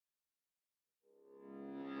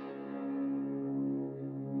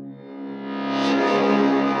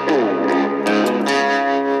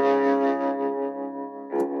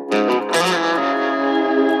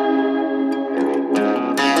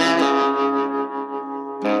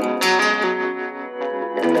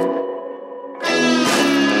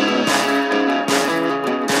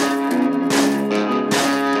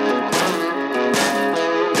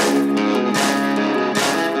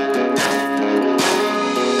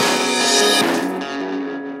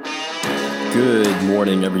Good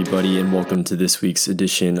morning, everybody, and welcome to this week's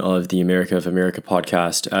edition of the America of America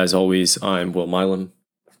podcast. As always, I'm Will Milam.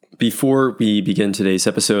 Before we begin today's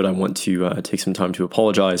episode, I want to take some time to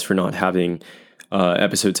apologize for not having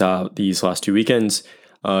episodes out these last 2 weekends.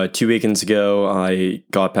 2 weekends ago, I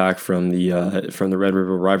got back from the Red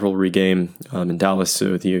River rivalry game in Dallas,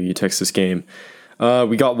 so the OU Texas game.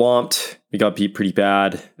 We got whomped. We got beat pretty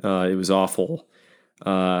bad. It was awful.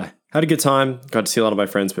 Had a good time. Got to see a lot of my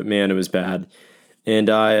friends, but man, it was bad. And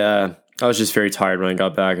I was just very tired when I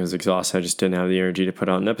got back. I was exhausted. I just didn't have the energy to put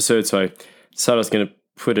out an episode, so I decided I was going to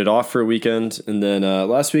put it off for a weekend. And then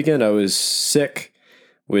last weekend I was sick,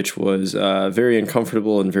 which was very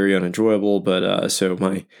uncomfortable and very unenjoyable. But so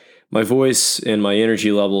my voice and my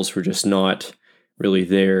energy levels were just not really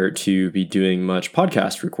there to be doing much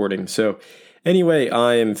podcast recording. So anyway,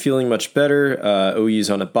 I am feeling much better. OU's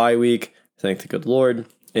on a bye week. Thank the good Lord.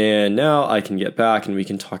 And now I can get back and we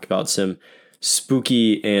can talk about some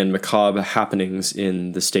spooky and macabre happenings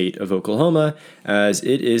in the state of Oklahoma, as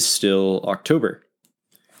it is still October.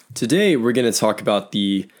 Today, we're going to talk about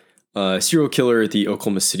the serial killer, the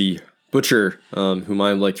Oklahoma City Butcher, whom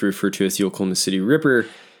I like to refer to as the Oklahoma City Ripper,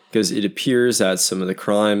 because it appears that some of the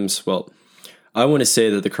crimes, well, I want to say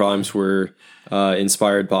that the crimes were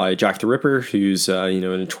inspired by Jack the Ripper, who's a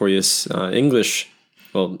notorious English,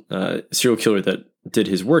 serial killer that did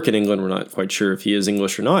his work in England. We're not quite sure if he is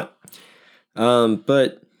English or not.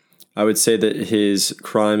 But I would say that his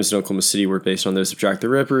crimes in Oklahoma City were based on those of Jack the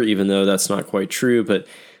Ripper, even though that's not quite true. But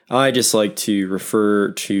I just like to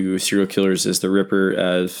refer to serial killers as the Ripper,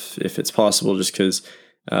 as if it's possible, just because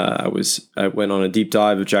I went on a deep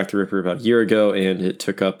dive of Jack the Ripper about a year ago, and it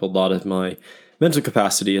took up a lot of my mental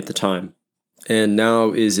capacity at the time. And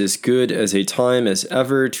now is as good as a time as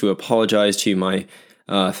ever to apologize to my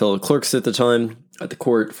fellow clerks at the time at the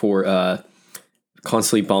court for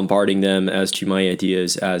constantly bombarding them as to my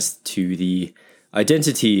ideas as to the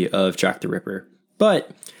identity of Jack the Ripper.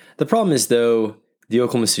 But the problem is, though, the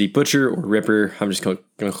Oklahoma City Butcher, or Ripper, I'm just going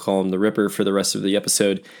to call him the Ripper for the rest of the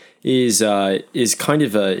episode, is kind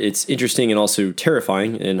of it's interesting and also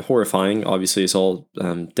terrifying and horrifying, obviously, as all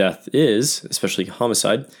death is, especially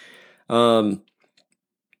homicide.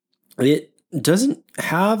 It doesn't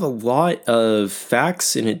have a lot of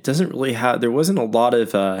facts, and it doesn't really there wasn't a lot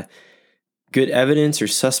of good evidence or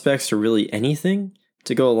suspects or really anything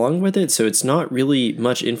to go along with it. So it's not really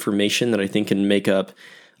much information that I think can make up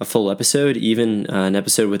a full episode, even an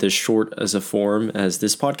episode with as short as a form as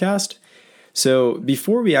this podcast. So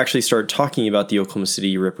before we actually start talking about the Oklahoma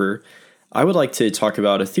City Ripper, I would like to talk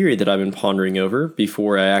about a theory that I've been pondering over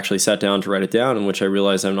before I actually sat down to write it down, in which I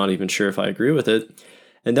realized I'm not even sure if I agree with it.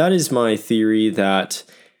 And that is my theory that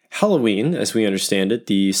Halloween, as we understand it,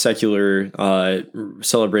 the secular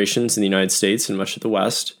celebrations in the United States and much of the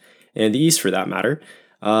West, and the East for that matter,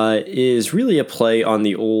 is really a play on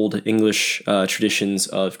the old English traditions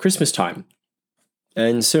of Christmas time.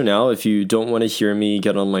 And so now, if you don't want to hear me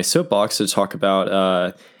get on my soapbox to talk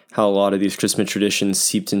about how a lot of these Christmas traditions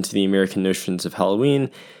seeped into the American notions of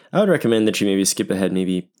Halloween, I would recommend that you maybe skip ahead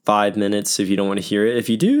maybe 5 minutes if you don't want to hear it. If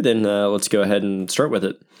you do, then let's go ahead and start with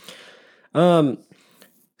it.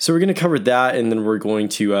 So we're going to cover that, and then we're going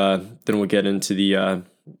to then we'll get into the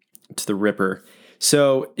Ripper.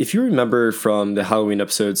 So if you remember from the Halloween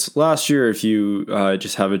episodes last year, if you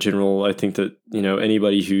just have a general, I think that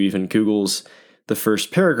anybody who even Googles the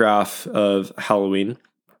first paragraph of Halloween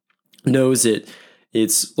knows it.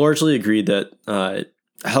 It's largely agreed that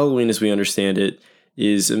Halloween, as we understand it,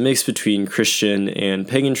 is a mix between Christian and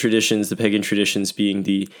pagan traditions, the pagan traditions being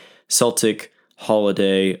the Celtic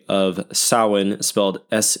holiday of Samhain, spelled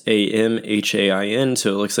Samhain, so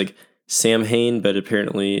it looks like Samhain, but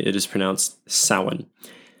apparently it is pronounced Samhain.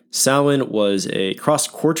 Samhain was a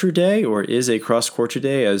cross-quarter day, or is a cross-quarter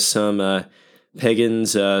day, as some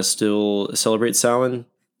pagans still celebrate Samhain.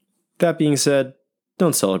 That being said,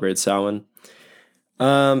 don't celebrate Samhain.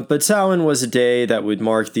 But Samhain was a day that would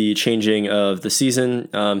mark the changing of the season.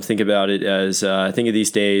 Think about it as, think of these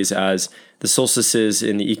days as the solstices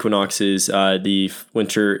and the equinoxes, the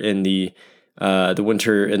winter and the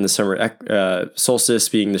winter and the summer solstice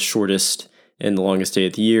being the shortest and the longest day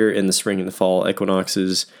of the year, and the spring and the fall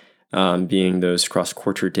equinoxes being those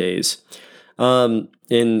cross-quarter days. In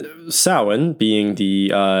Samhain being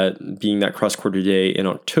that cross-quarter day in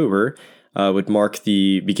October, would mark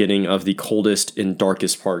the beginning of the coldest and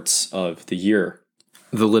darkest parts of the year.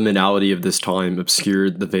 The liminality of this time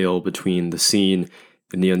obscured the veil between the seen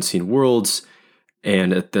and the unseen worlds,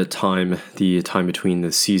 and at that time, the time between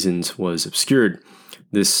the seasons was obscured.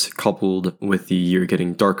 This, coupled with the year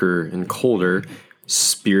getting darker and colder,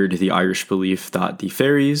 speared the Irish belief that the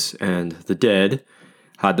fairies and the dead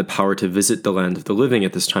had the power to visit the land of the living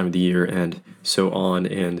at this time of the year, and so on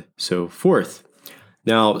and so forth.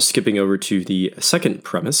 Now, skipping over to the second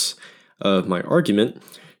premise of my argument,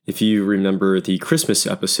 if you remember the Christmas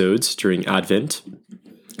episodes during Advent,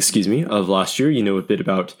 of last year, you know a bit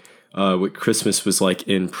about what Christmas was like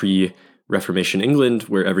in pre-Reformation England,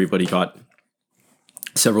 where everybody got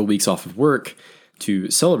several weeks off of work to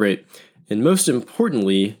celebrate. And most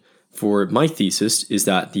importantly, for my thesis, is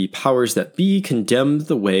that the powers that be condemned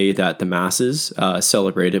the way that the masses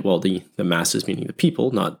celebrated. Well, the masses meaning the people,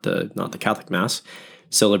 not the Catholic Mass,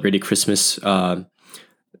 celebrated Christmas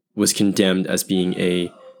was condemned as being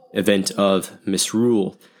a event of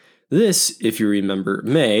misrule. This, if you remember,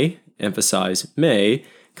 may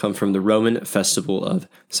come from the Roman festival of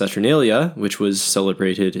Saturnalia, which was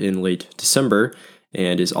celebrated in late December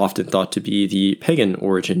and is often thought to be the pagan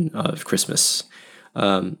origin of Christmas.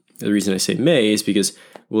 The reason I say may is because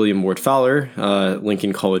William Ward Fowler,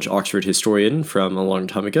 Lincoln College Oxford historian from a long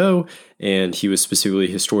time ago, and he was specifically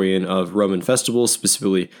a historian of Roman festivals,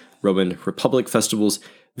 specifically Roman Republic festivals,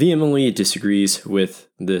 vehemently disagrees with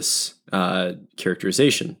this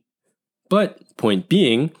characterization. But point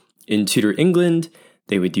being, in Tudor England,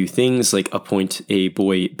 they would do things like appoint a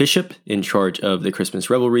boy bishop in charge of the Christmas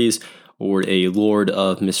revelries, or a lord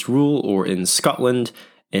of misrule, or in Scotland,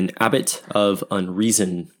 an abbot of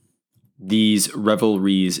unreason. These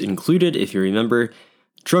revelries included, if you remember,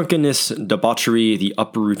 drunkenness, debauchery, the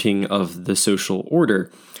uprooting of the social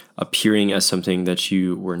order, appearing as something that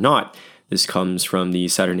you were not. This comes from the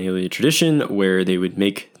Saturnalia tradition, where they would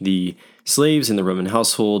make the slaves in the Roman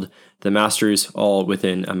household the masters, all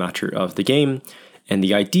within a matter of the game. And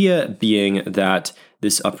the idea being that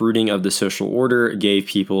this uprooting of the social order gave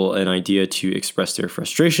people an idea to express their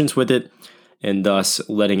frustrations with it, and thus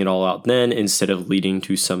letting it all out then instead of leading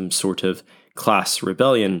to some sort of class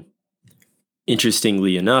rebellion.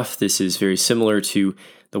 Interestingly enough, this is very similar to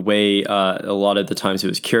the way a lot of the times it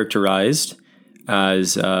was characterized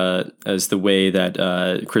as the way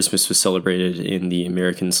that Christmas was celebrated in the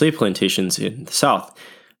American slave plantations in the South,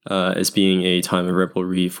 as being a time of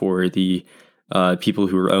revelry for the people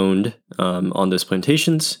who were owned on those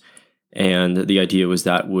plantations. And the idea was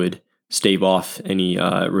that would stave off any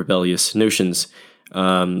rebellious notions.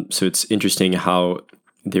 So it's interesting how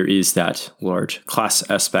there is that large class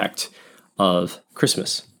aspect of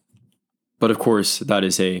Christmas. But of course, that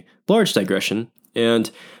is a large digression. And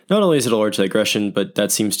not only is it a large digression, but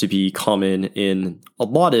that seems to be common in a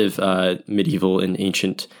lot of medieval and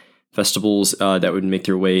ancient festivals that would make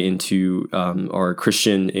their way into our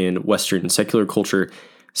Christian and Western secular culture.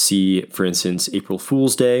 See, for instance, April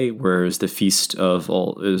Fool's Day, where is the feast of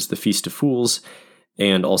fools,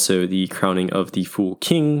 and also the crowning of the Fool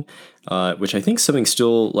King, which I think something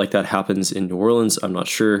still like that happens in New Orleans. I'm not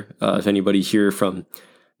sure if anybody here from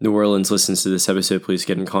New Orleans listens to this episode. Please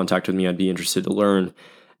get in contact with me. I'd be interested to learn.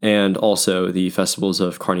 And also the festivals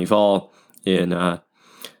of Carnival in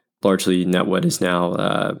largely what is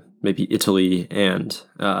now maybe Italy, and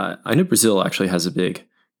I know Brazil actually has a big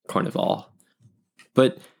Carnival.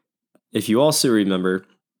 But if you also remember,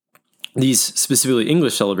 these specifically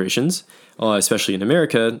English celebrations, especially in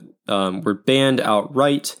America, were banned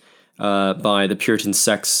outright by the Puritan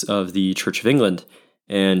sects of the Church of England.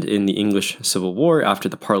 And in the English Civil War, after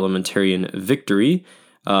the parliamentarian victory,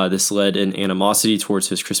 this led an animosity towards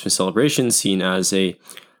his Christmas celebration, seen as a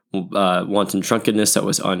wanton drunkenness that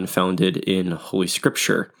was unfounded in Holy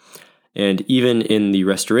Scripture. And even in the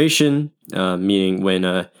Restoration, meaning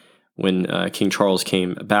when King Charles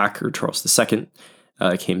came back, or Charles II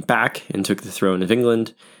came back and took the throne of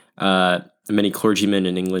England, many clergymen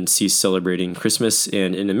in England ceased celebrating Christmas.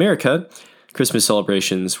 And in America, Christmas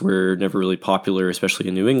celebrations were never really popular, especially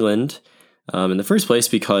in New England, in the first place,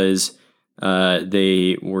 because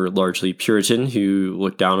they were largely Puritan who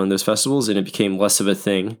looked down on those festivals, and it became less of a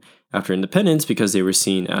thing after independence because they were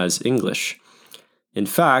seen as English. In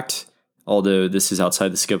fact, although this is outside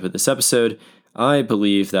the scope of this episode, I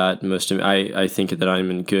believe that I think that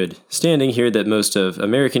I'm in good standing here, that most of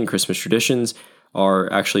American Christmas traditions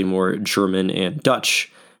are actually more German and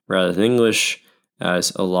Dutch rather than English,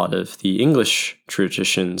 as a lot of the English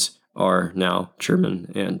traditions are now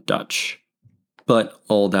German and Dutch. But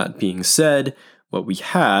all that being said, what we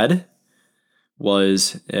had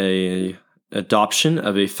was a adoption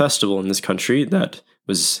of a festival in this country that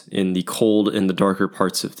was in the cold and the darker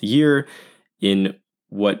parts of the year, in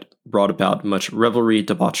what brought about much revelry,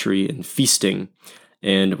 debauchery, and feasting.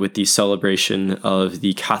 And with the celebration of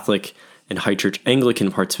the Catholic and High Church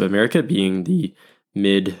Anglican parts of America being the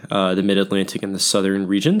mid-Atlantic and the southern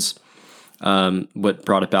regions, what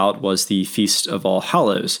brought about was the Feast of All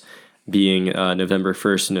Hallows, being November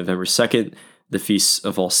 1st and November 2nd, the Feasts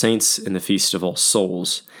of All Saints and the Feast of All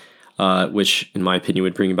Souls, which, in my opinion,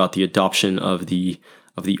 would bring about the adoption of the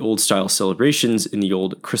old-style celebrations in the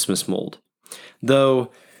old Christmas mold.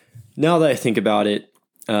 Though, now that I think about it,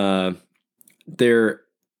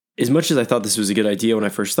 as much as I thought this was a good idea when I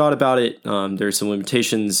first thought about it, there are some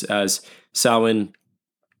limitations, as Samhain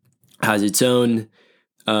has its own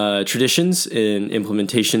traditions and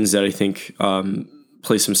implementations that I think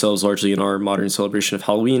place themselves largely in our modern celebration of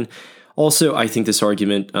Halloween. Also, I think this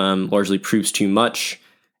argument largely proves too much,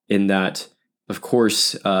 in that, of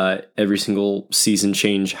course, every single season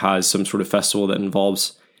change has some sort of festival that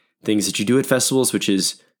involves things that you do at festivals, which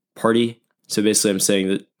is party. So basically, I'm saying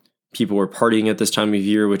that people were partying at this time of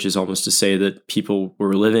year, which is almost to say that people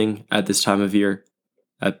were living at this time of year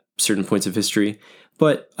at certain points of history.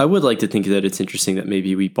 But I would like to think that it's interesting that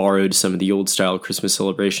maybe we borrowed some of the old style Christmas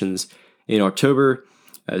celebrations in October,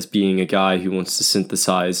 as being a guy who wants to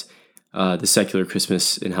synthesize the secular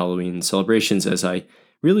Christmas and Halloween celebrations, as I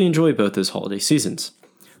really enjoy both those holiday seasons.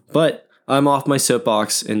 But I'm off my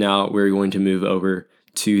soapbox, and now we're going to move over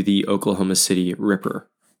to the Oklahoma City Ripper.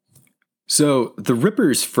 So the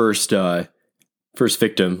Ripper's first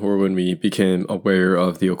victim, or when we became aware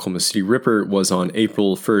of the Oklahoma City Ripper, was on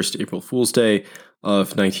April 1st, April Fool's Day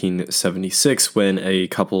of 1976, when a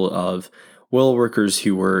couple of oil workers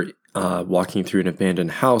who were walking through an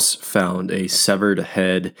abandoned house found a severed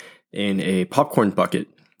head in a popcorn bucket,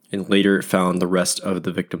 and later found the rest of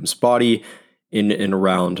the victim's body in and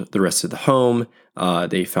around the rest of the home.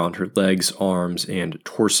 They found her legs, arms, and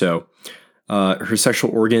torso. Her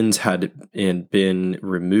sexual organs had been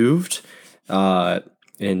removed,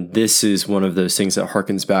 and this is one of those things that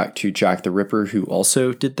harkens back to Jack the Ripper, who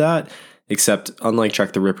also did that, except unlike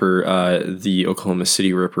Jack the Ripper, the Oklahoma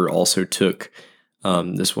City Ripper also took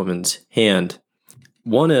this woman's hand.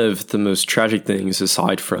 One of the most tragic things,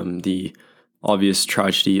 aside from the obvious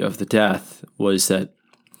tragedy of the death, was that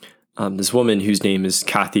this woman, whose name is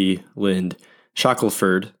Kathy Lynn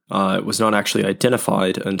Shackelford, was not actually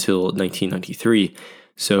identified until 1993.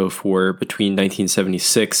 So for between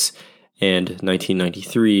 1976 and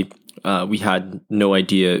 1993, we had no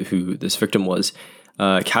idea who this victim was.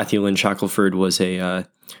 Kathy Lynn Shackelford was an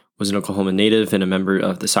Oklahoma native and a member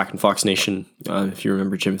of the Sac and Fox Nation. If you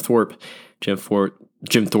remember Jim Thorpe,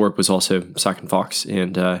 Jim Thorpe was also Sac and Fox,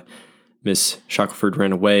 and Miss Shackelford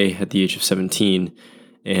ran away at the age of 17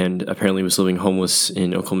 and apparently was living homeless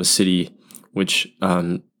in Oklahoma City, which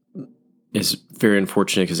is very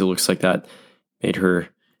unfortunate, because it looks like that made her,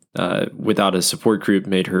 without a support group,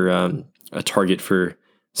 made her a target for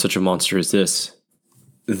such a monster as this.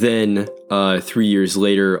 Then, 3 years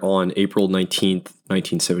later, on April 19th,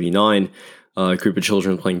 1979, a group of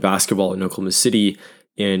children playing basketball in Oklahoma City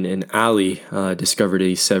in an alley discovered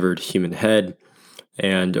a severed human head.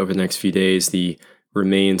 And over the next few days, the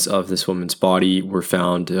remains of this woman's body were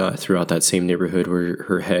found throughout that same neighborhood where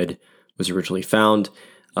her head was originally found.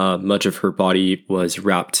 Much of her body was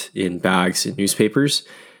wrapped in bags and newspapers.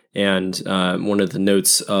 And one of the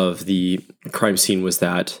notes of the crime scene was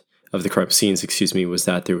that, of the crime scenes, was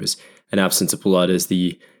that there was an absence of blood, as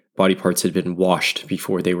the body parts had been washed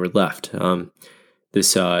before they were left.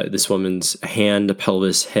 This woman's hand,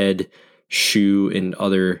 pelvis, head, shoe, and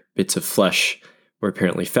other bits of flesh were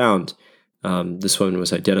apparently found. This woman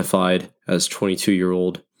was identified as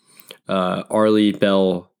 22-year-old Arlie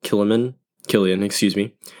Bell Killian. Killian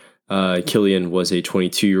was a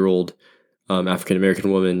 22-year-old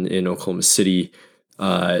African-American woman in Oklahoma City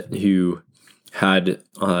who had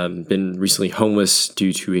been recently homeless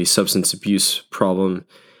due to a substance abuse problem,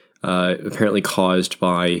 apparently caused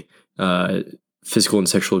by physical and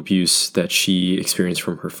sexual abuse that she experienced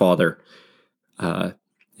from her father,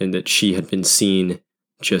 and that she had been seen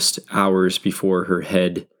just hours before her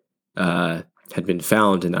head had been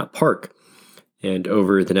found in that park. And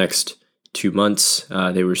over the next 2 months,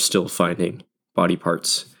 they were still finding body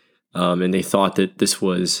parts. And they thought that this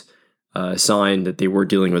was a sign that they were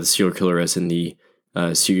dealing with a serial killer, as in the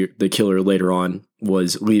killer later on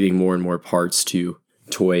was leaving more and more parts to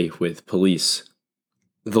toy with police.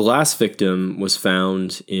 The last victim was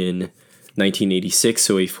found in 1986,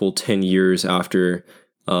 so a full 10 years after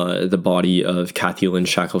the body of Kathy Lynn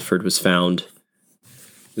Shackelford was found.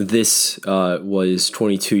 This was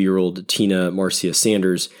 22-year-old Tina Marcia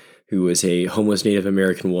Sanders, who was a homeless Native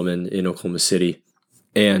American woman in Oklahoma City,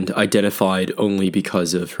 and identified only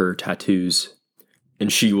because of her tattoos.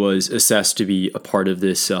 And she was assessed to be a part of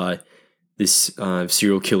this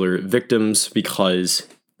serial killer victims because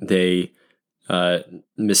they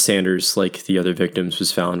Miss Sanders, like the other victims,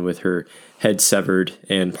 was found with her head severed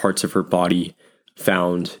and parts of her body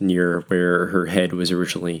found near where her head was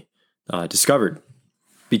originally discovered.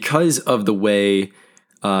 Because of the way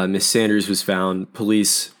Miss Sanders was found,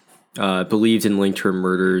 police believed and linked her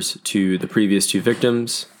murders to the previous two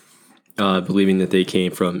victims, believing that they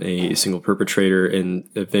came from a single perpetrator, and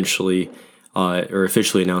eventually or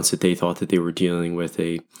officially announced that they thought that they were dealing with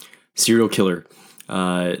a serial killer.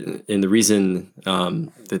 And the reason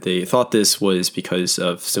that they thought this was because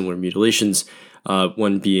of similar mutilations,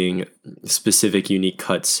 one being specific unique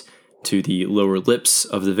cuts to the lower lips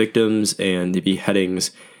of the victims and the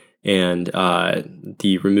beheadings and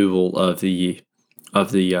the removal of the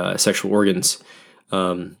sexual organs.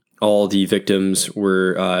 All the victims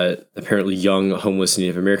were apparently young, homeless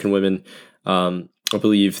Native American women. I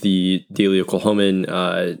believe the Daily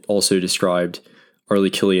Oklahoman also described Arlie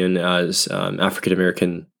Killian as African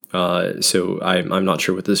American. So I'm not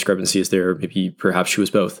sure what the discrepancy is there. Maybe perhaps she was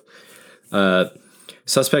both.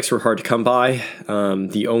 Suspects were hard to come by.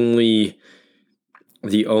 The only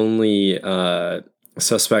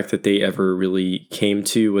suspect that they ever really came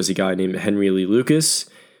to was a guy named Henry Lee Lucas,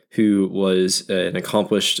 who was an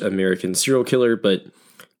accomplished American serial killer, but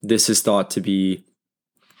this is thought to be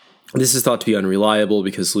unreliable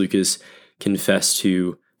because Lucas confessed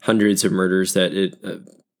to hundreds of murders that it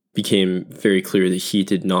became very clear that he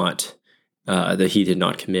did not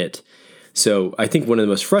commit. So I think one of the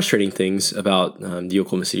most frustrating things about the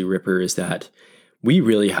Oklahoma City Ripper is that we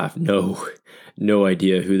really have no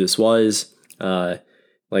idea who this was.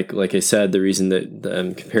 Like I said, the reason that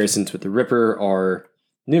the comparisons with the Ripper are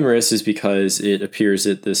numerous is because it appears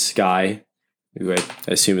that this guy, who I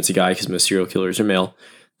assume it's a guy because most serial killers are male,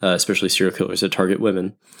 especially serial killers that target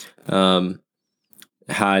women,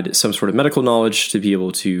 had some sort of medical knowledge to be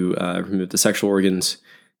able to remove the sexual organs,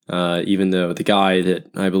 even though the guy that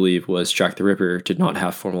I believe was Jack the Ripper did not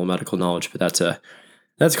have formal medical knowledge. But that's a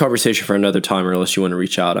conversation for another time, or unless you want to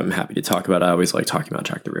reach out, I'm happy to talk about it. I always like talking about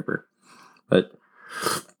Jack the Ripper. But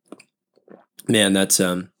man, that's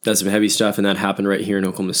some heavy stuff, and that happened right here in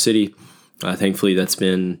Oklahoma City. Thankfully, it's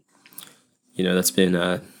been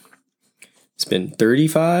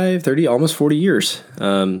 30, almost 40 years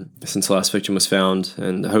since the last victim was found,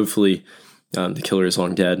 and hopefully the killer is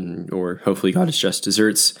long dead, or hopefully God has just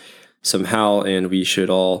desserts somehow, and we should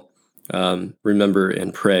all remember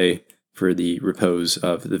and pray for the repose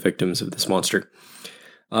of the victims of this monster.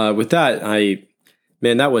 With that,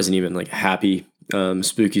 that wasn't even like a happy,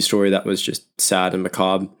 spooky story. That was just sad and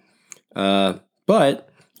macabre. But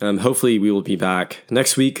hopefully we will be back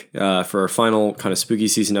next week for our final kind of spooky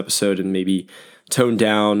season episode, and maybe tone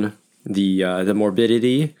down the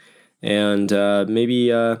morbidity, and maybe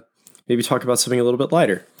talk about something a little bit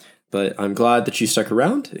lighter. But I'm glad that you stuck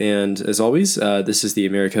around. And as always, this is the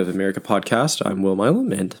America of America podcast. I'm Will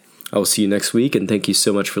Milam, and I will see you next week. And thank you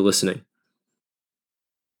so much for listening.